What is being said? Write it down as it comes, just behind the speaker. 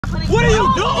What are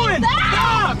you doing?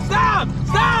 Stop! Stop!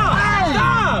 Stop!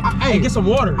 Stop! Hey, get some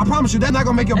water. I promise you, that's not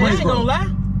gonna make your braids grow. I ain't gonna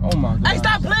lie. Oh my God. Hey,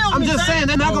 stop playing with me. I'm just saying,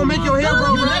 that's not gonna make your hair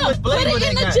grow. Put it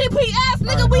in the GPS,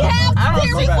 nigga. We have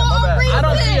Siri for a reason. I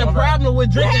don't see a problem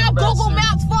with drinking. We have Google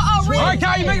Maps for a reason. All right,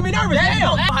 Kyle, you making me nervous.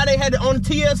 Damn. How they had it on the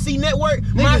TLC network.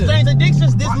 My Strange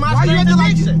Addictions. This my Strange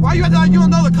Addiction. Why you acting like you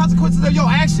don't know the consequences of your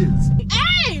actions?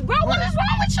 Hey, bro, what is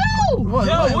wrong with you?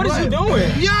 Yo, what is you doing?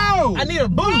 Yo! I need a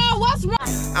boost. Bro, what's wrong?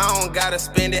 I don't gotta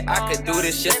spend it, I could do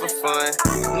this shit for fun.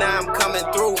 Now I'm coming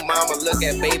through, mama, look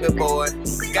at baby boy.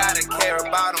 Gotta care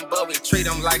about him, but we treat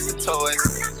him like some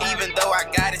toys. Even though I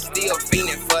got it, still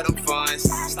fiending for them funds.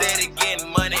 Steady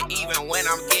getting money, even when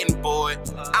I'm getting bored.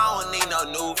 I don't need no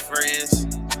new friends.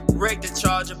 Wreck the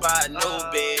Charger by a new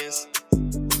Benz.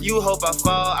 You hope I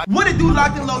fall. What it do,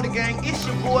 Locked and Loaded gang? It's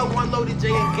your boy, One Loaded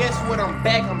J, and guess what? I'm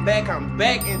back.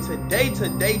 And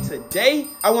today,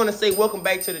 I want to say welcome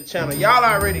back to the channel. Y'all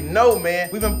already know, man.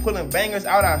 We've been pulling bangers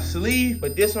out our sleeve,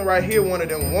 but this one right here, one of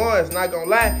them ones. Not gonna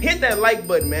lie, hit that like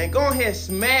button, man. Go ahead,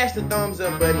 smash the thumbs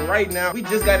up button right now. We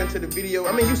just got into the video.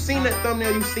 I mean, you seen that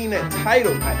thumbnail, you seen that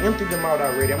title. I emptied them out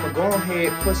already. I'm gonna go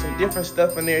ahead, put some different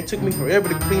stuff in there. It took me forever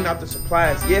to clean out the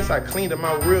supplies. Yes, I cleaned them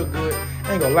out real good.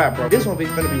 I ain't gonna lie, bro. This one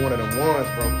finna be one of them ones,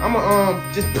 bro.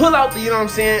 I'ma just pull out the, you know what I'm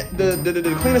saying, the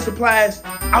cleaning supplies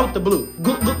out the blue.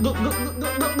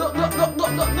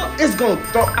 It's gonna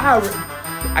throw.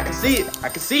 I can see it. I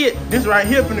can see it. This right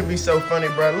here finna be so funny,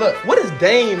 bro. Look, what does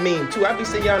Dame mean too? I be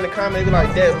seeing y'all in the comments be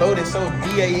like, that loaded so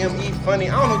D-A-M-E funny.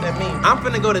 I don't know what that means. I'm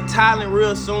finna go to Thailand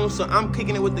real soon, so I'm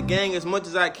kicking it with the gang as much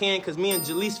as I can, cause me and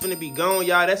Jaleese finna be gone,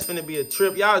 y'all. That's finna be a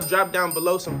trip. Y'all drop down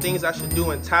below some things I should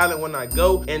do in Thailand when I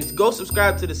go, and go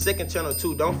subscribe to the second channel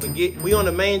too. Don't forget, we on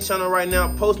the main channel right now.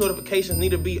 Post notifications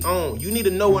need to be on. You need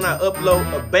to know when I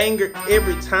upload a banger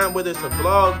every time, whether it's a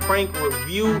vlog, prank,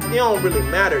 review. It don't really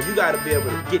matter. You gotta be able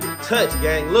to get in touch,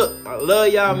 gang. Look, I love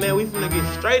y'all, man. We finna get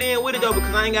straight in with it though,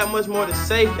 because I ain't got much more to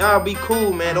say. Y'all be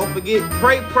cool, man. Don't forget,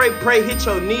 pray, hit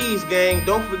your knees, gang.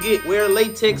 Don't forget, wear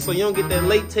latex so you don't get that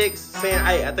latex saying,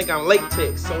 hey, I think I'm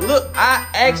latex. So look, I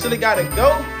actually gotta go.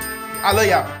 I love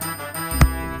y'all.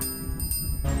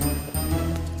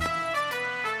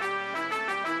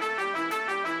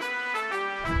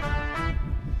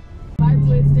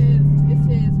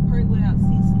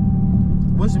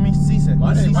 What's it mean, ceasing?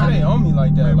 Why they on me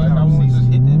like that? Like I want to just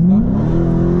hit that fuck.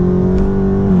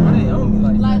 Why they on me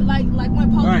like that? Like when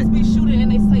police be shooting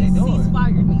and they say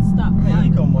ceasefire, it means stop.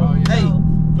 Man, come on. Hey,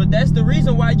 but that's the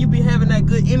reason why you be having that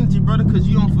good energy, brother, because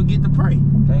you don't forget to pray.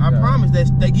 I promise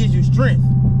that gives you strength.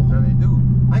 Yeah, they do.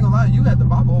 I ain't gonna lie, you had the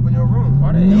Bible open your room.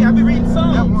 Yeah, I be reading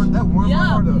Psalms. That one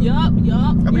Yup.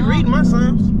 I be reading my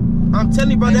Psalms. I'm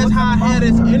telling you, bro, that's how I have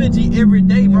this energy every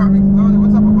day, bro.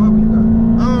 What type of Bible you got?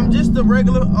 Just the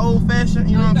regular old fashioned,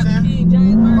 you know what I'm saying? King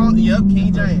James. Yep,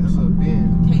 King James.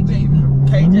 KJV.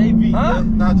 KJV. Huh? Yep.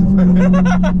 Not just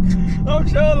I'm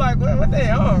sure like what they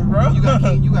on, bro? You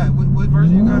got what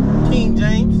version you got? King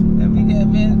James.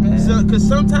 Man. So, cause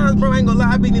sometimes, bro, I ain't gonna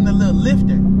lie, I be needing a little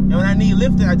lifting. And when I need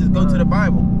lifting, I just go to the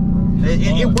Bible.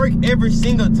 It work every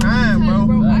single time, bro.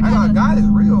 God is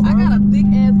real, bro. I got a thick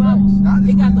ass Bible.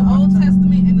 It got the Old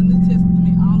Testament and the New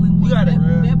Testament all in one. You got it.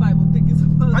 That Bible thick as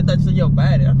fuck. I thought you said your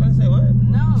body. I was gonna say what?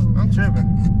 No. I'm tripping.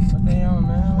 What they on,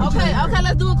 man? Okay,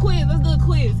 let's do a quiz.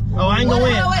 Oh, I ain't gonna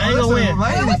win. I ain't gonna win.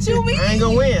 Hey, what you mean? I ain't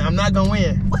gonna win. I'm not gonna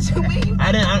win. What you mean?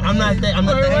 I'm not that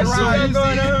What's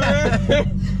going on,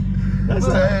 man?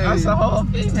 That's a whole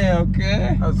female,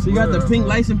 okay? She got the pink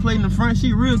license plate in the front.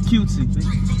 She real cutesy.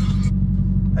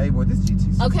 Hey, boy, this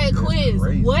GT. Okay, quiz.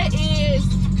 Crazy. What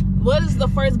is the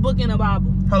first book in the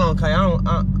Bible? Hold on, Kai. I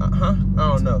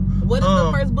don't know. What is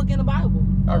the first book in the Bible?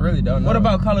 I really don't know. What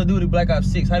about Call of Duty Black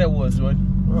Ops 6? How that was, Jordan?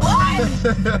 What?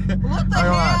 What the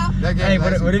hell? Hey,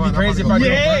 would it be crazy if I do a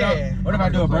burnout? What if I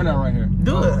do a burnout right here?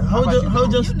 Do it. Hold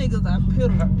your. You niggas are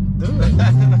pitiful. Do it.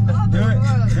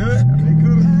 Do it.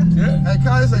 Hey,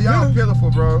 Kyle, say y'all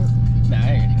pitiful, bro. Nah, I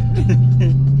ain't gonna do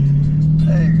it.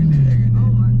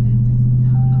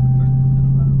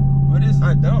 What is it?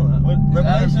 I don't.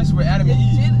 Revelations with Adam and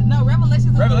Eve. No, Revelations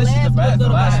is the last book of the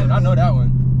Bible. I know that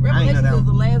one. Revelations is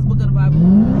the last book of the Bible.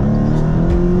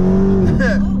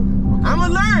 I'ma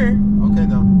learn. Okay,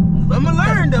 no. I'ma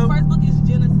learn though. The first book is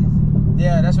Genesis.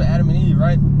 Yeah, that's with Adam and Eve,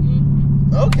 right?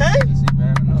 Okay. See,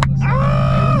 man, I know.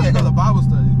 We can't go to Bible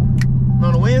study.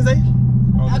 On a Wednesday?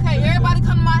 Okay, everybody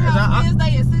come to my house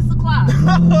Wednesday at 6 o'clock.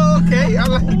 Okay, I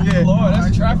like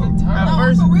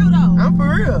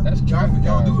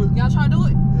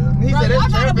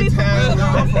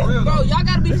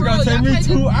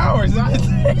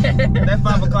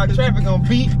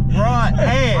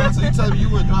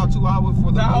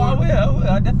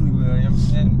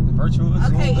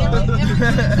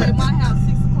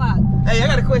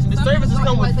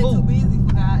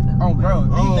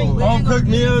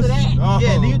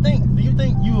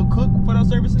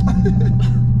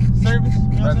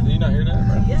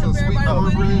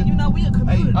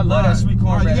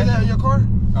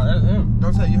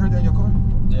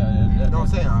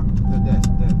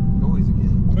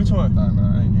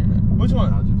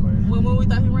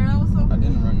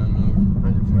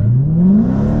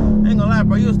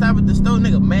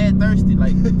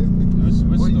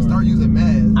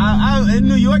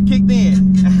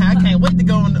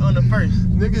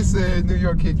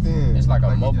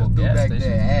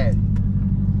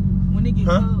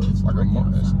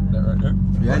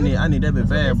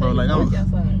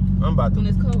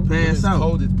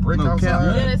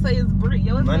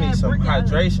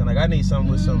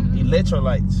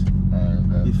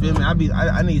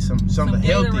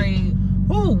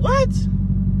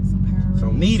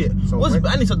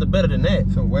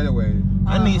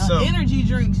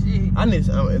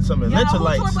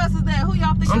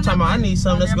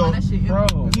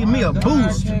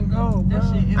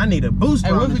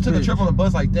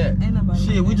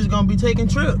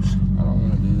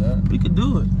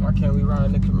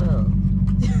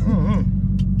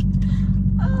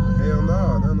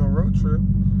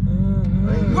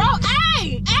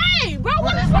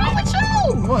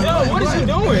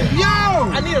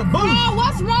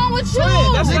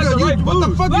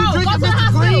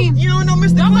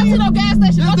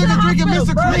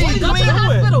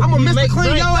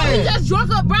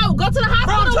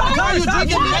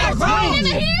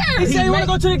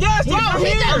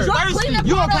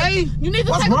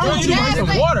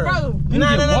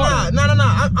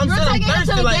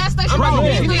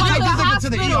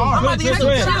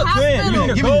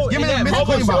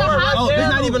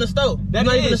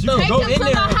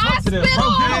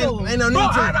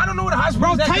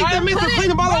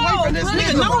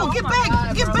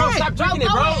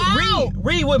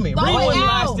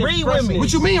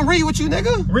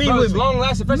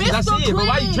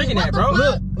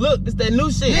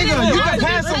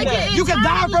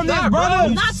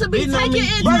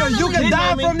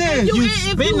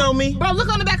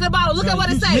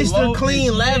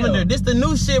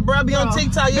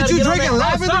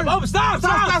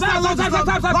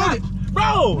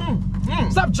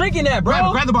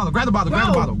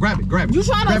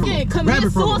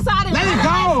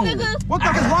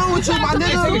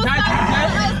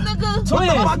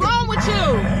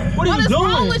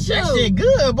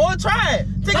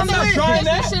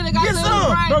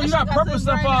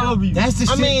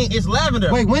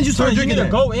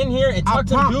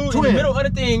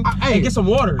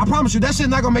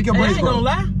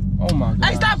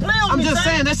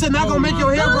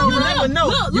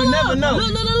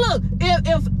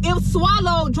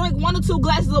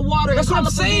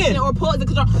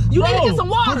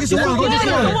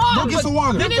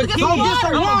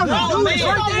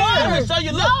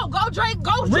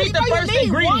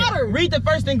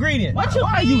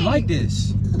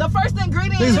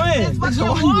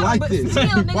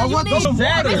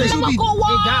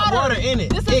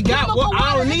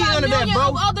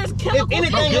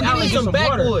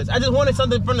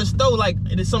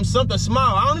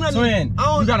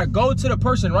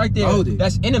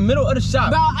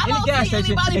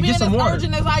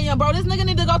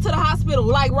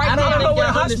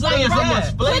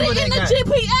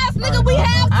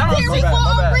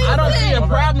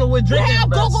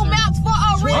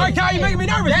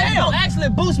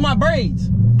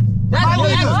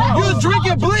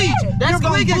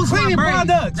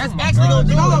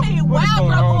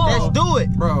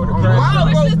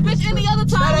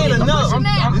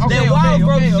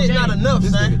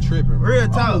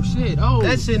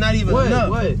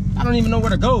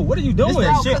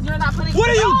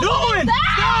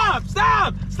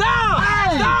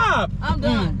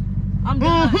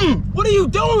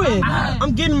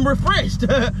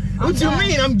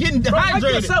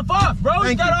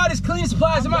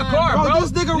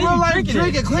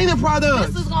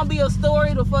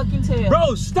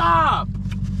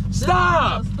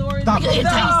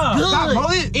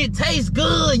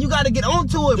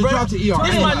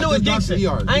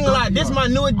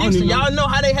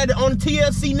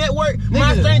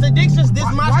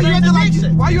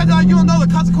you acting like you don't know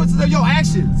the consequences of your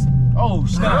actions? Oh,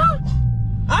 stop.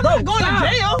 I'm not going to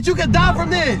jail. But you could die from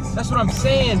this. That's what I'm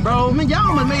saying, bro. I mean, y'all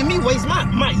almost made me waste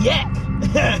my yak.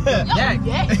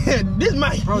 Yeah. This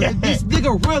my Bro, this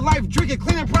nigga real life drinking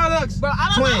cleaning products. Bro,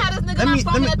 I don't know how this nigga not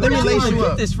foaming at the let me mouth. lace you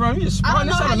Where up. this from? You just I sprung don't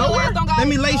know this out how of your nowhere? ass don't got Let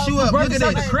me lace you up. Bro, Look at this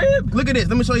out this. the crib? Look at this.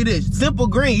 Let me show you this. Simple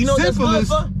Green. You know what that's good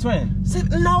Simple for? Twin.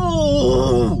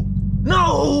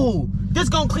 No. This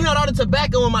gonna clean out all the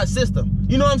tobacco in my system.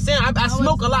 You know what I'm saying? I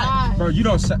smoke a lot. Bro, you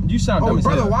sound dumb Oh, as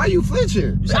brother, hell. why you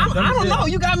flinching? You sound dumb I as don't hell. know.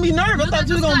 You got me nervous. I Look thought at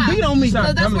you was the gonna sky. beat on me. Sorry.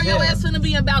 Cause that's Dumb where as your hell. ass finna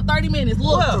be in about 30 minutes.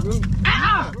 Look.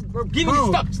 Give me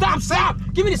the stop.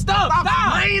 Give me the stop.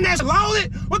 Lane that's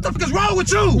loaded. What the fuck is wrong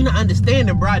with You you? not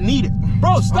understanding, bro. I need it.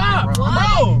 Bro, stop. Okay, bro.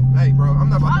 Bro. Hey, bro, I'm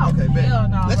not about to. Okay, bet. Hell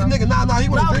no, Let the bro. nigga he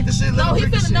wanna drink the shit. Let No, him he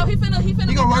drink the finna. shit. He finna.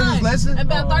 He gonna learn his lesson? In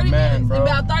about 30 Oh, man, minutes. bro. In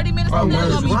about 30 minutes, Bro, this nigga what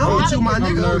gonna is be wrong with out you, of my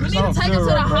here. nigga? We need to take him to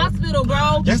the hospital,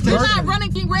 bro. That's You're the- not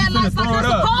running through red lights like throw you're it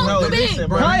up. supposed No, to be. listen,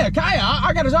 bro. Kaya,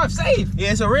 I gotta drive safe.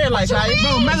 Yeah, it's a red light, you Kaya. mean?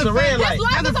 Bro, matter It's a of fact, red light.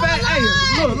 Matter of His life fact, is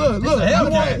hey, on the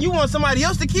line. look. You want somebody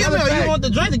else to kill me, Matter or of you fact, want the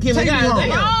drink to kill me? take me home. Goddamn.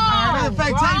 Matter of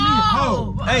fact, take me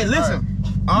home. Hey, listen.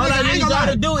 All Nigga, I need ain't gonna y'all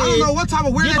lie. to do is I don't know what type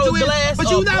of weird get that your you glass is, but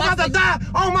or you not about to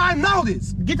plastic- die on my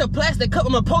notice. Get the plastic cup.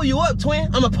 I'm gonna pull you up, twin.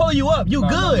 I'm gonna pull you up. You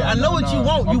good? I know what you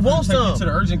want. You want Take you some. to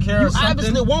the urgent care. You or something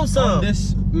obviously want some. on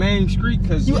this main street,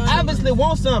 cause You obviously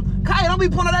want some. Kaya, don't be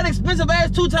pulling that expensive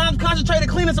ass 2 times concentrated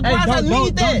cleaning supplies. I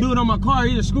need that. Don't do it on my car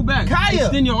either. Scoot back. Kaya,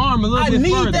 Extend your arm a little I bit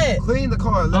need further. that. Clean the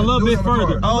car. A little bit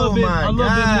further. Oh my a little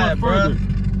God, bit more further.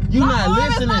 You not Oh, it's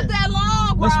listening. not that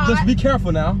long, bro. Let's be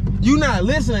careful now. You not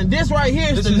listening. This right here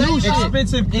is This the is new shit.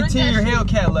 expensive Drink interior that shit.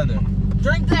 Hellcat leather.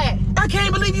 Drink that. I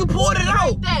can't believe you poured it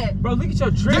out. Drink that. Bro, look at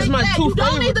your This drink. is my That. two You don't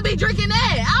favorite. need to be drinking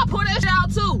that. I'll pour that shit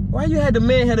out too. Why you had the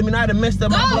man head of me? I'd have messed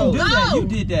up my Go, clothes. Do that. You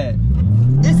did that.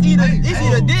 It's either Hey,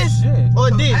 this shit.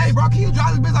 or this. Hey, bro, can you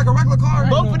drive this bitch like a regular car?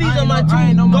 Both of these I are ain't my know- I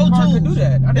ain't know two my car could go-tos. do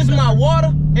that. I didn't This is know my that. water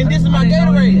and this is my I didn't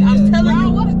know Gatorade. you I'm did that. telling Bro,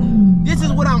 you, what? this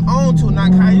is what I'm on to now,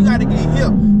 Kyle. You gotta get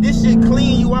hip. This shit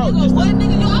clean you out. Nigga, Just what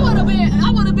nigga?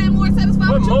 I would have been more satisfied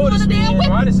What with you mode doing is the me damn in? whip.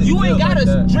 Why does it you ain't feel gotta like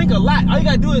that? drink a lot. All you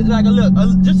gotta do is like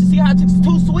just to see how I took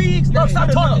 2 swigs. Bro, That's stop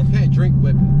good talking. enough. You can't drink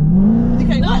whipping. You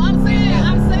can't No, what? I'm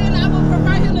saying I would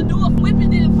prefer him to do a whipping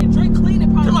than if you drink cleaning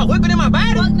Come on, products. whip it in my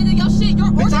body. Fuck, nigga, your shit, your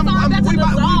organs are about to We about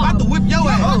to dissolve. whip your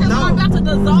ass. Organs are about to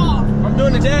dissolve. I'm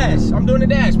doing the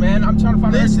dash, man. I'm trying to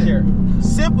find a Listen. here.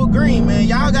 Simple Green, man.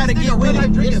 Y'all gotta This get nigga with really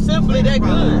it. drinking It's simply that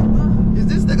cleaning good. Is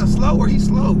this nigga slow or he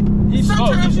slow?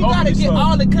 Sometimes you gotta get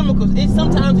all the chemicals.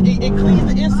 Sometimes it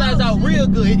cleans the insides out real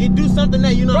good. It do something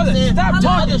that, you know what I'm Brother, saying? stop other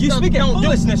talking. You stuff speaking don't do.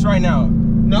 foolishness right now.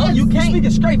 No, you You can't.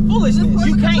 speaking straight foolishness.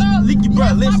 You can't, bro,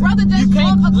 Yes, my listen. brother just You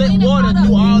can't drunk a let cleaning water product.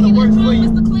 do all the He work done for you.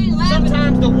 Mr. Clean Lavender.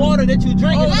 Sometimes the water that you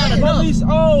drink is not yeah. enough. Police.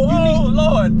 Oh,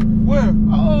 Lord. Where?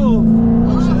 Oh,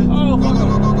 Go, go,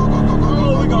 go, go, go, go, go,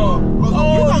 go. we gone. You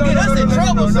gonna get us in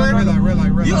trouble, sir. Red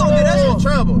light. You gonna get us in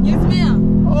trouble. Yes,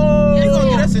 ma'am. Oh, You gonna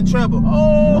get us in trouble.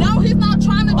 oh. No, he's not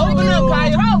trying to drink Open it. up,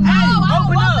 Kaya. Bro, no, Hey, I don't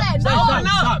open want up. that.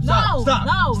 Stop, No, stop,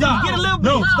 no. Get a little bit.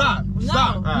 No, No, stop. no,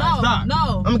 Stop. no, Stop.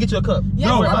 no. I'm gonna get you a cup. Yes,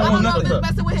 No, I I don't want know if nothing. it's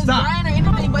messing with his Stop. brain or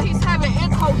anything, but he's having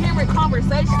incoherent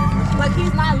conversations. Like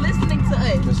he's not listening to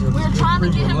us. We're trying to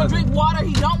get him to drink water.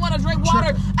 He don't want to drink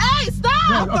water. Hey,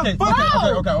 stop! Okay, Bro.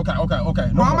 okay.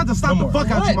 Bro, I'm about to stop the fuck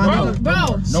out you, my Bro, nigga.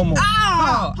 bro. No more.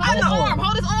 Oh, Hold his arm.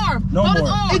 Hold his arm. No Hold his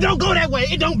more. arm. It don't go that way.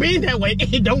 It don't bend that way.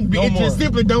 It don't bend. No It more. just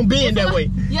simply don't bend that way.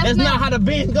 Yes, That's ma'am. not how the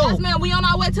bend go. Yes, man. We on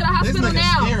our way to the This hospital nigga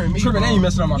now. scaring me. Tripping, bro. and you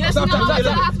messing up my Yes, car. we on our way to the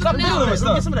Stop hospital dealing now. with Give me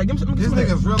stuff. some of that. Give me some This of that.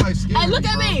 nigga's real life scaring Hey, look me,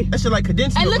 at bro. me. That shit like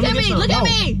condensed Hey, milk. look Let at get me. some. Look at No.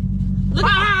 me. Look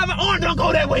at My arm don't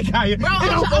go that way, Kaya. Bro, It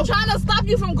don't go. I'm trying to stop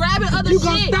you from grabbing other You shit.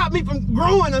 gonna stop me from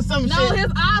growing or some No, shit?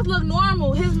 his eyes look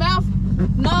normal. His mouth,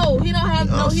 no, he don't have.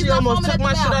 No, Oh, he's she not almost foaming took at the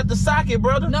my shit mouth. out the socket,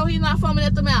 brother. No, he's not foaming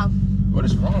at the mouth. What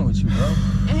is wrong with you, bro?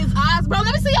 And his eyes, bro.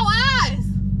 Let me see your eyes.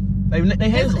 They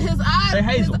hazel. His eyes. They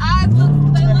hazel. His eyes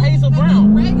look. They They're look, hazel they look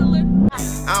brown. regular.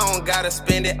 I don't gotta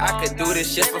spend it, I could do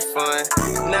this shit for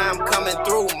fun. Now I'm coming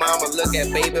through, mama, look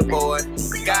at baby boy.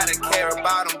 Gotta care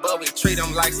about him, but we treat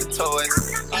him like some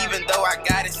toys. Even though I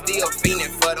got it, still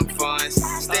fiending for them funds.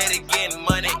 Steady getting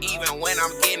money, even when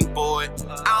I'm getting bored.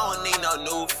 I don't need no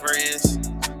new friends.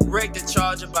 Wreck the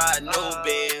charger by a new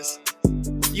Benz.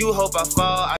 You hope I fall.